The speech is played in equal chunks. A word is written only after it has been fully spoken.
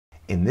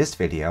In this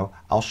video,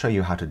 I'll show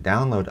you how to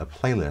download a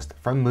playlist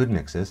from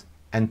moodmixes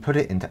and put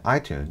it into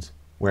iTunes,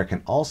 where it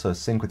can also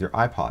sync with your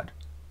iPod.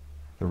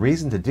 The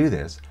reason to do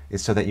this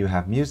is so that you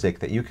have music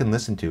that you can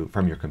listen to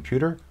from your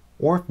computer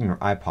or from your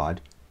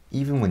iPod,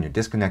 even when you're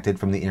disconnected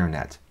from the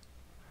internet.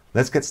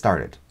 Let's get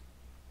started.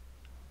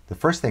 The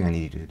first thing I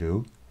need you to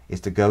do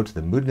is to go to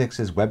the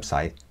moodmixes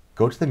website,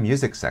 go to the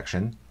music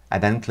section,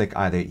 and then click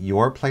either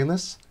your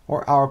playlists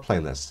or our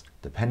playlists,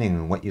 depending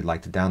on what you'd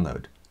like to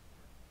download.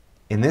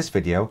 In this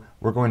video,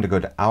 we're going to go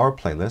to our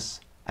playlists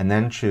and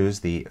then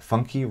choose the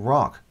funky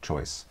rock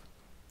choice.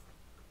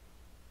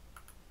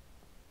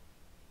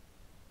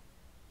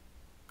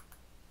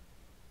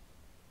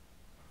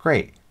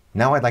 Great.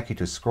 Now I'd like you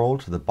to scroll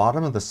to the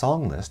bottom of the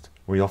song list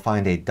where you'll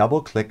find a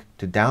double click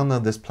to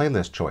download this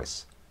playlist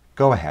choice.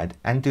 Go ahead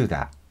and do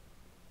that.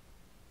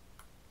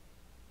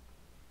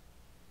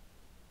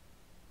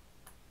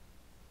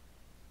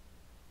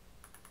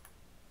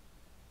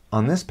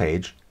 On this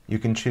page, you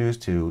can choose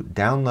to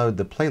download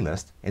the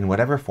playlist in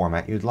whatever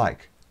format you'd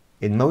like.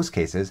 In most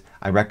cases,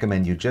 I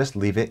recommend you just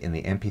leave it in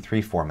the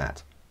MP3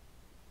 format.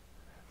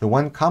 The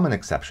one common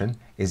exception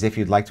is if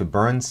you'd like to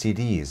burn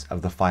CDs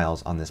of the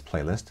files on this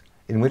playlist,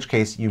 in which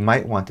case you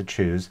might want to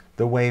choose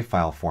the WAV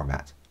file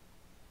format.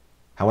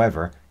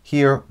 However,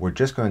 here we're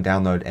just going to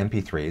download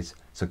MP3s,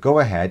 so go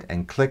ahead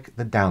and click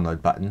the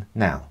download button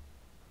now.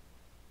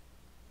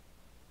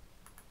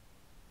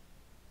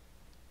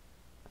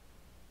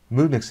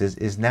 moodmixes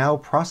is now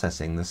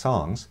processing the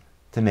songs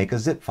to make a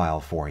zip file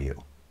for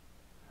you.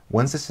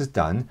 Once this is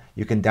done,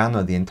 you can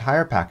download the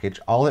entire package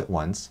all at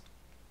once,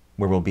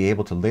 where we'll be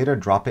able to later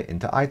drop it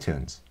into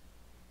iTunes.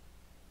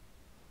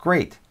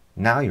 Great!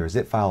 Now your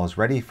zip file is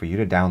ready for you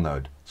to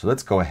download, so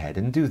let's go ahead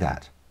and do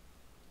that.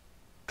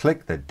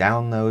 Click the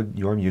Download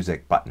Your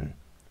Music button.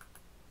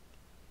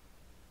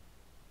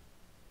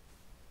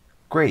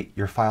 Great!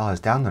 Your file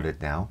has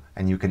downloaded now,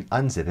 and you can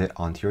unzip it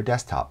onto your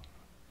desktop.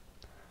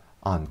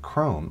 On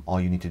Chrome, all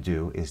you need to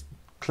do is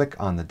click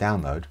on the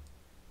download,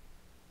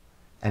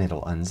 and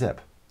it'll unzip.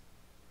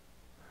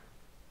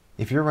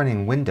 If you're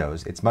running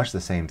Windows, it's much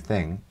the same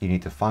thing. You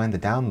need to find the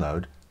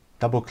download,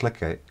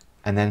 double-click it,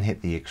 and then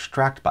hit the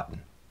Extract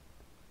button.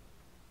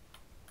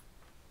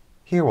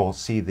 Here we'll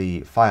see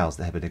the files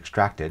that have been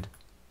extracted,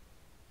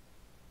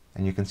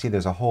 and you can see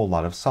there's a whole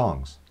lot of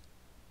songs.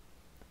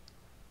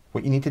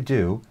 What you need to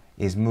do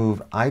is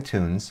move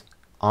iTunes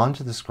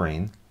onto the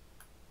screen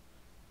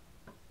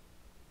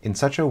in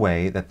such a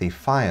way that the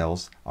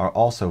files are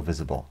also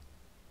visible.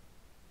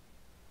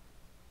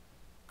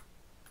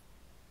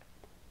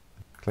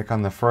 Click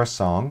on the first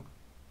song,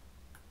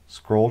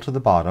 scroll to the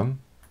bottom,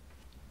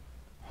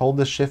 hold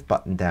the Shift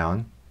button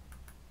down,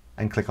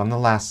 and click on the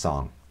last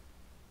song.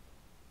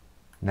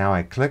 Now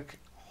I click,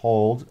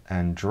 hold,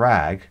 and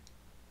drag,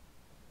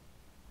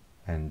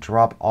 and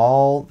drop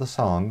all the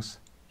songs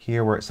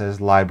here where it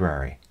says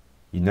Library.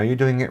 You know you're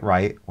doing it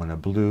right when a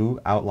blue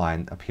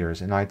outline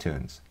appears in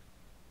iTunes.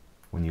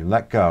 When you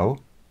let go,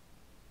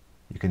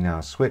 you can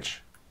now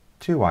switch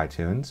to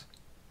iTunes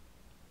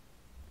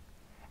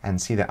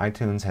and see that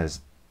iTunes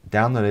has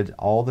downloaded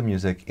all the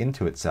music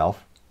into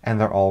itself,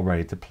 and they're all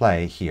ready to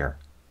play here.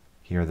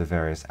 Here are the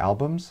various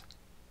albums,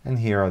 and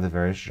here are the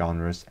various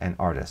genres and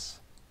artists.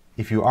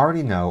 If you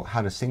already know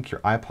how to sync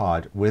your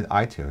iPod with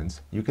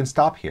iTunes, you can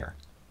stop here.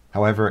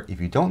 However,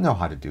 if you don't know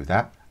how to do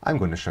that, I'm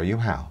going to show you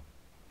how.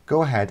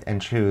 Go ahead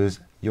and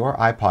choose your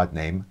iPod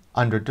name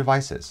under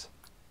Devices.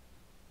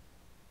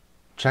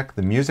 Check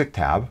the Music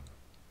tab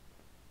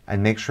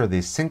and make sure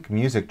the Sync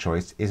Music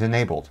choice is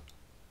enabled.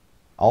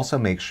 Also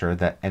make sure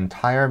that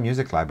Entire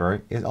Music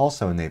Library is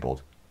also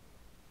enabled.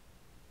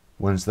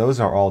 Once those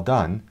are all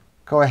done,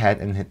 go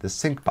ahead and hit the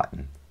Sync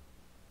button.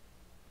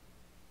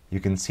 You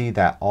can see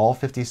that all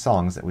 50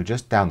 songs that we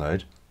just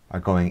downloaded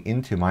are going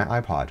into my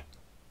iPod.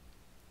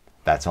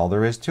 That's all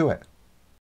there is to it.